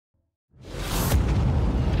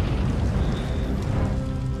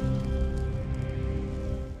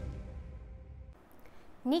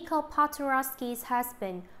Nicole Poturalski's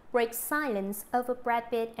husband breaks silence over Brad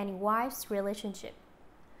Pitt and wife's relationship.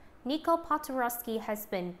 Nicole Poturalski's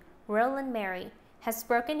husband, Roland Mary, has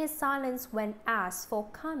broken his silence when asked for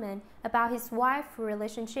comment about his wife's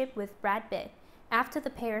relationship with Brad Pitt after the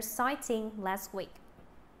pair's sighting last week.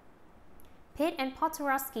 Pitt and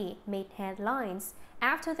Poturalski made headlines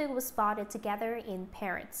after they were spotted together in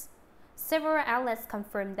Paris. Several outlets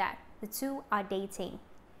confirmed that the two are dating.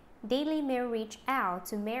 Daily Mail reached out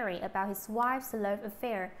to Mary about his wife's love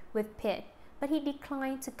affair with Pitt, but he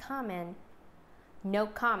declined to comment. "No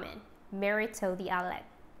comment," Mary told the outlet.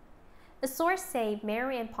 A source said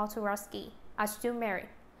Mary and Poturalski are still married,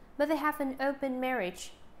 but they have an open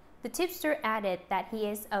marriage. The tipster added that he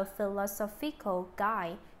is a philosophical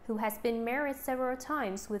guy who has been married several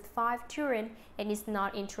times with 5 children and is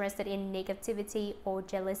not interested in negativity or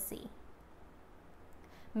jealousy.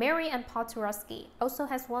 Mary and Poturalski also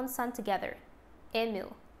has one son together,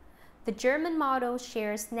 Emil. The German model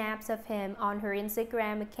shares snaps of him on her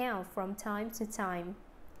Instagram account from time to time.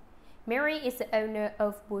 Mary is the owner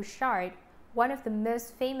of Bouchard, one of the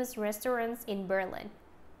most famous restaurants in Berlin.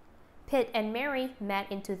 Pitt and Mary met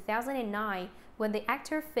in 2009 when the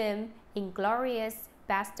actor filmed *Inglourious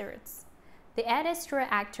Basterds*. The Ad Astra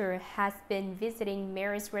actor has been visiting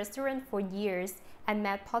Mary's restaurant for years and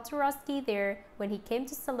met Poturalski there when he came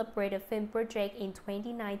to celebrate a film project in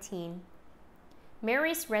 2019.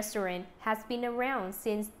 Mary's restaurant has been around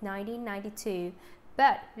since 1992,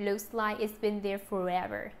 but looks like it's been there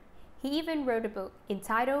forever. He even wrote a book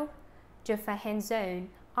entitled *The Zone*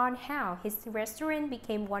 on how his restaurant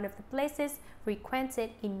became one of the places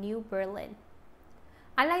frequented in New Berlin.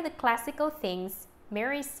 "I like the classical things,"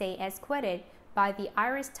 Mary said, as quoted by the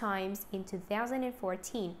Irish Times in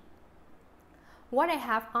 2014. "What I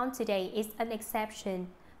have on today is an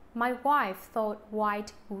exception. My wife thought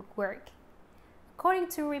white would work." According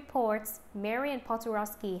to reports, Mary and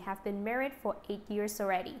Poturalski have been married for 8 years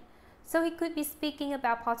already, so he could be speaking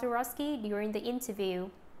about Poturalski during the interview.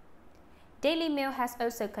 Daily Mail has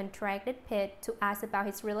also contacted Pitt to ask about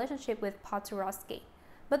his relationship with Poturalski,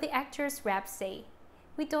 but the actor's rep say,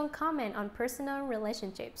 "We don't comment on personal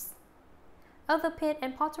relationships." Although Pitt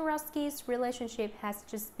and Poturalski's relationship has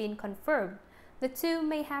just been confirmed, the two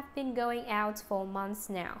may have been going out for months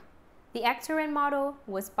now. The actor and model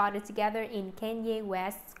was spotted together in Kanye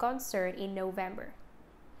West's concert in November.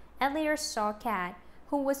 Earlier, Shaw Cat,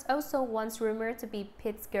 who was also once rumored to be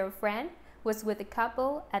Pitt's girlfriend, was with the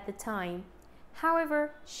couple at the time.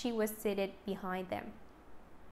 However, she was seated behind them.